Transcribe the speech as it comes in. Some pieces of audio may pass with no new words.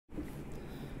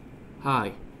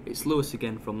Hi, it's Lewis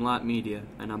again from Light Media,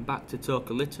 and I'm back to talk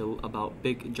a little about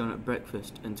Big John at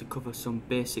Breakfast and to cover some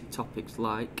basic topics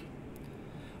like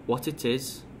what it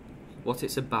is, what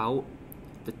it's about,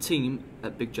 the team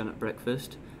at Big John at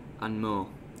Breakfast, and more.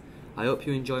 I hope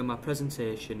you enjoy my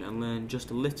presentation and learn just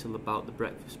a little about the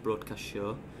breakfast broadcast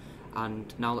show,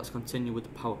 and now let's continue with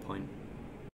the PowerPoint.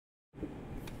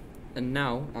 And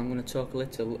now I'm going to talk a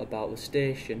little about the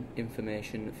station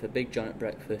information for Big John at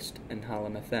Breakfast and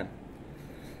Hallam FM.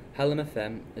 Hallam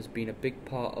FM has been a big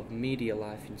part of media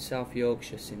life in South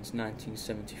Yorkshire since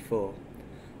 1974.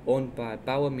 Owned by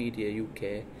Bauer Media UK,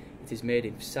 it is made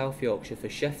in South Yorkshire for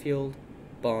Sheffield,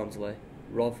 Barnsley,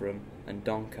 Rotherham and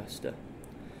Doncaster.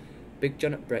 Big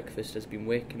John at Breakfast has been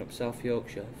waking up South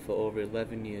Yorkshire for over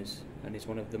 11 years and is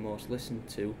one of the most listened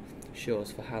to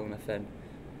shows for Hallam FM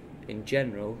in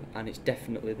general, and it's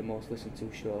definitely the most listened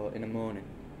to show in the morning.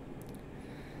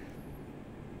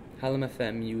 Hallam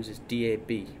FM uses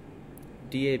DAB.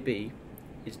 DAB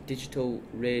is digital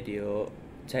radio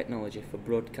technology for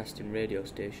broadcasting radio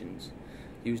stations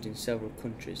used in several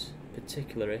countries,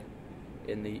 particularly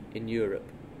in Europe.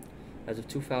 As of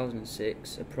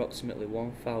 2006, approximately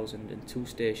 1,002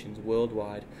 stations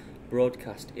worldwide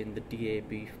broadcast in the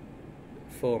DAB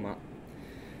format.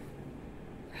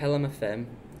 Hallam FM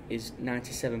is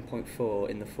 97.4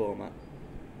 in the format.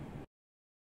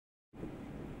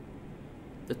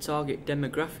 The target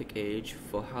demographic age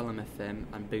for Hallam FM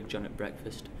and Big John at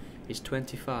Breakfast is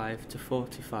 25 to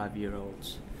 45 year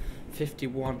olds,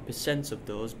 51% of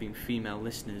those being female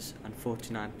listeners and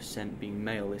 49% being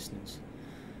male listeners.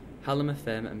 Hallam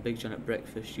FM and Big John at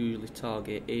Breakfast usually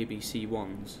target ABC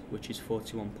ones, which is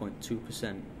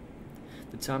 41.2%.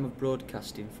 The time of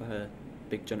broadcasting for her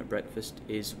Big John at Breakfast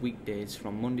is weekdays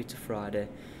from Monday to Friday,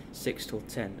 6 till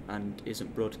 10, and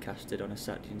isn't broadcasted on a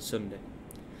Saturday and Sunday.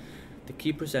 The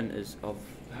key presenters of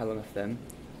Hallam FM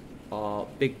are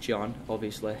Big John,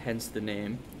 obviously, hence the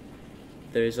name.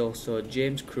 There is also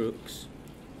James Crooks,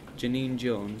 Janine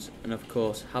Jones, and of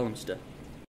course Hallamster.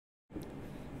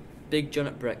 Big John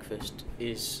at Breakfast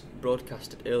is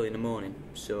broadcasted early in the morning,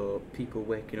 so people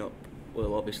waking up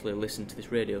will obviously listen to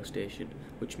this radio station,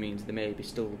 which means they may be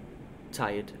still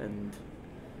tired, and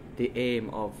the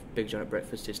aim of Big John at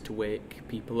Breakfast is to wake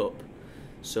people up.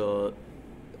 So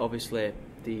obviously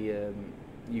they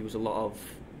use a lot of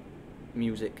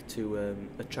music to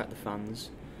attract the fans,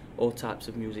 all types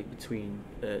of music between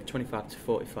 25 to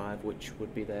 45, which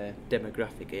would be their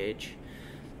demographic age.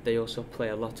 They also play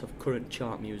a lot of current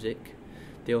chart music.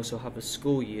 They also have a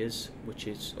school years, which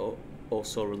is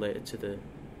also related to the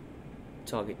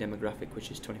target demographic,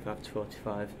 which is 25 to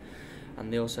 45.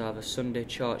 And they also have a Sunday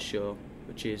chart show,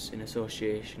 which is in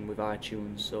association with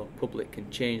iTunes, so public can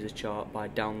change the chart by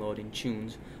downloading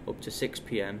tunes up to 6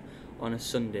 PM on a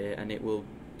Sunday, and it will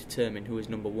determine who is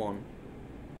number one.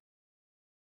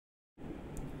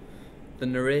 The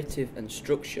narrative and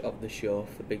structure of the show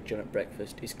for Big John at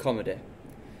Breakfast is comedy,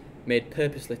 made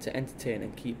purposely to entertain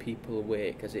and keep people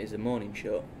awake as it is a morning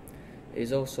show. It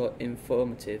is also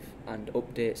informative and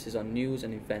updates us on news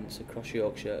and events across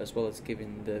Yorkshire, as well as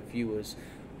giving the viewers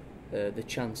the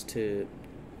chance to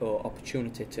or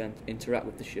opportunity to interact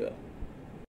with the show.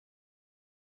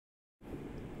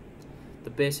 The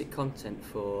basic content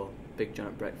for Big John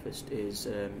at Breakfast is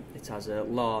it has a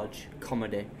large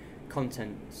comedy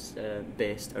content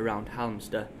based around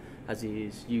Hallamster, as he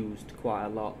is used quite a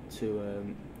lot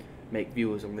to make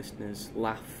viewers and listeners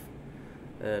laugh.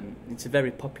 It's a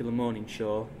very popular morning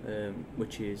show,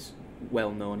 which is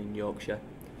well known in Yorkshire.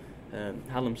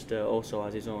 Hallamster also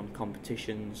has his own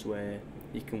competitions where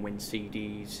you can win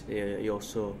CDs. He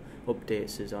also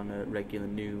updates us on regular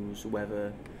news,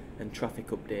 weather and traffic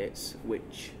updates,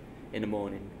 which in the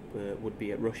morning would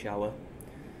be at rush hour.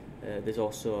 There's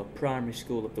also a primary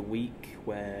school of the week,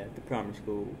 where the primary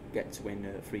school get to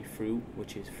win free fruit,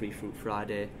 which is Free Fruit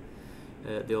Friday.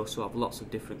 They also have lots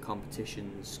of different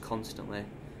competitions constantly,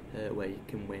 where you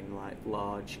can win like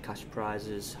large cash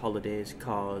prizes, holidays,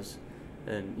 cars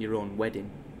and your own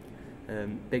wedding.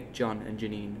 Big John and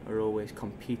Janine are always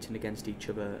competing against each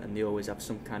other, and they always have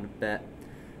some kind of bet,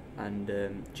 and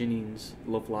Janine's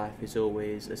love life is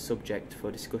always a subject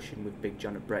for discussion with Big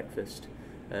John at Breakfast,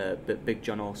 but Big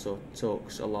John also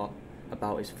talks a lot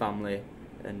about his family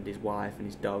and his wife and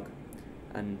his dog,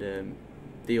 and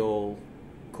they all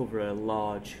cover a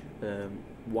large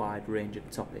wide range of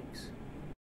topics.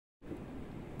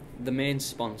 The main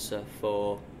sponsor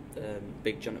for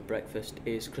Big John at Breakfast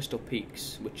is Crystal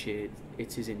Peaks, which it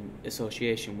is in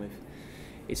association with.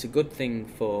 It's a good thing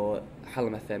for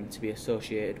Hallam FM to be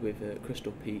associated with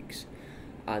Crystal Peaks,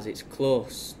 as it's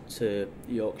close to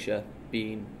Yorkshire,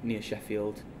 being near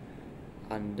Sheffield,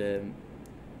 and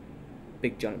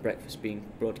Big John at Breakfast being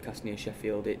broadcast near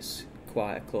Sheffield, it's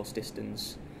quite a close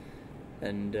distance,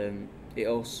 and it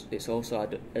also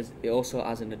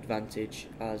has an advantage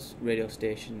as radio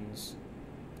stations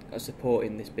are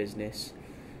supporting this business,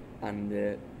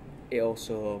 and it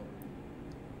also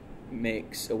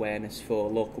makes awareness for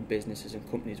local businesses and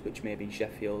companies which may be in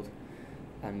Sheffield,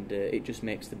 and it just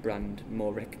makes the brand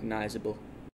more recognisable.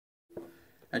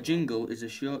 A jingle is a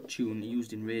short tune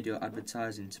used in radio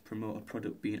advertising to promote a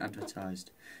product being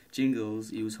advertised.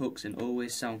 Jingles use hooks and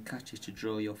always sound catchy to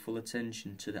draw your full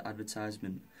attention to the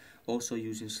advertisement, also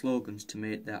using slogans to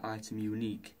make their item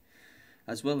unique.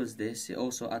 As well as this, it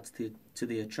also adds to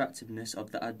the attractiveness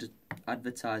of the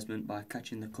advertisement by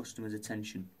catching the customer's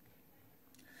attention.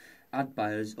 Ad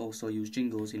buyers also use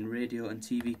jingles in radio and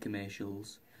TV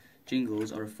commercials.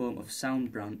 Jingles are a form of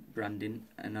sound branding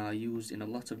and are used in a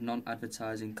lot of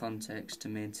non-advertising contexts to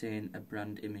maintain a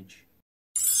brand image.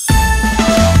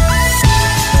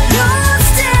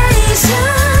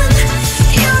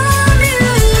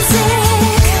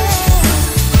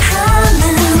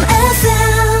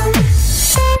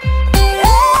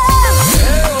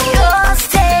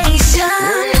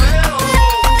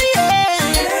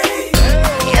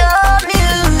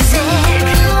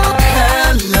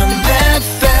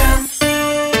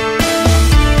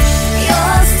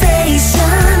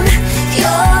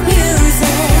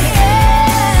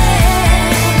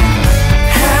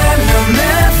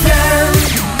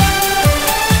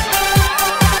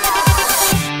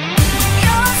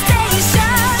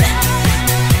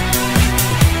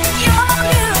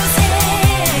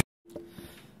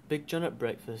 Big John at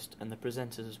Breakfast and the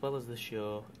presenters, as well as the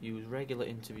show, use regular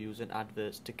interviews and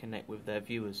adverts to connect with their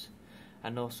viewers,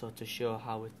 and also to show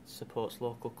how it supports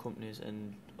local companies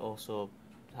and also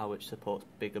how it supports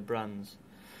bigger brands.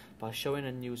 By showing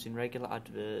and using regular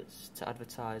adverts to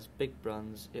advertise big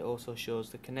brands, it also shows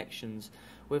the connections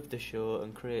with the show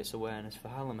and creates awareness for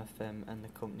Hallam FM and the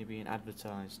company being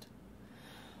advertised.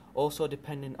 Also,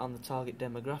 depending on the target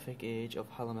demographic age of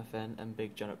Hallam FM and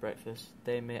Big John at Breakfast,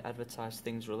 they may advertise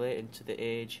things relating to the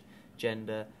age,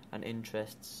 gender and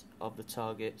interests of the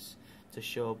targets to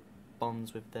show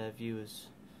bonds with their viewers.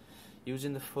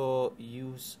 Using the four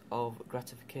use of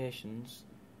gratifications,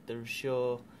 the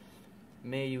show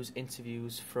may use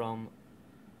interviews from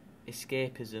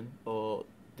escapism, or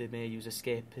they may use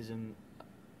escapism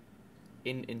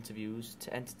in interviews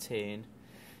to entertain,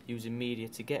 using media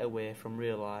to get away from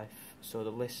real life so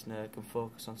the listener can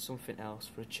focus on something else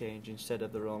for a change instead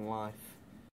of their own life.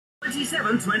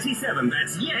 2727,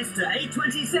 that's yes to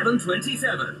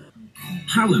 82727.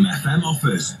 Hallam FM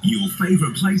offers your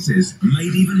favourite places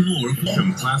made even more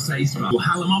from Class A Spa.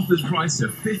 Hallam offers price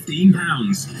of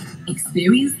 £15.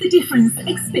 Experience the difference,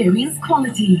 experience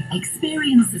quality.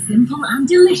 Experience the simple and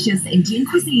delicious Indian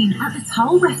cuisine at the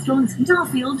Toll Restaurant,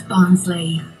 Darfield,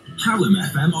 Barnsley. Hallam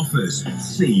FM offers.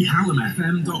 See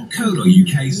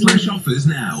hallamfm.co.uk/offers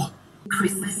now.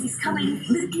 Christmas is coming,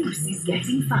 the goose is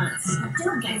getting fat.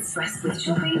 Don't get stressed with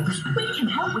shopping, we can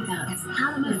help with that.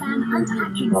 Hallam FM and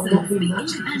Atkinson, the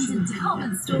independent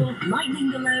department store,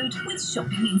 lightening the load with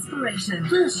shopping inspiration.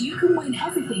 Plus, you can win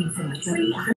everything from the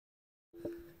tree.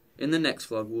 In the next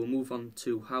vlog, we'll move on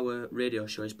to how a radio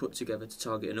show is put together to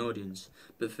target an audience.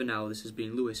 But for now, this has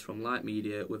been Lewis from Light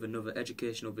Media with another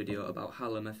educational video about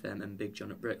Hallam FM and Big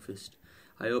John at Breakfast.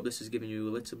 I hope this has given you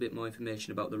a little bit more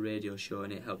information about the radio show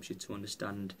and it helps you to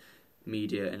understand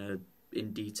media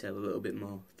in detail a little bit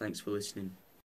more. Thanks for listening.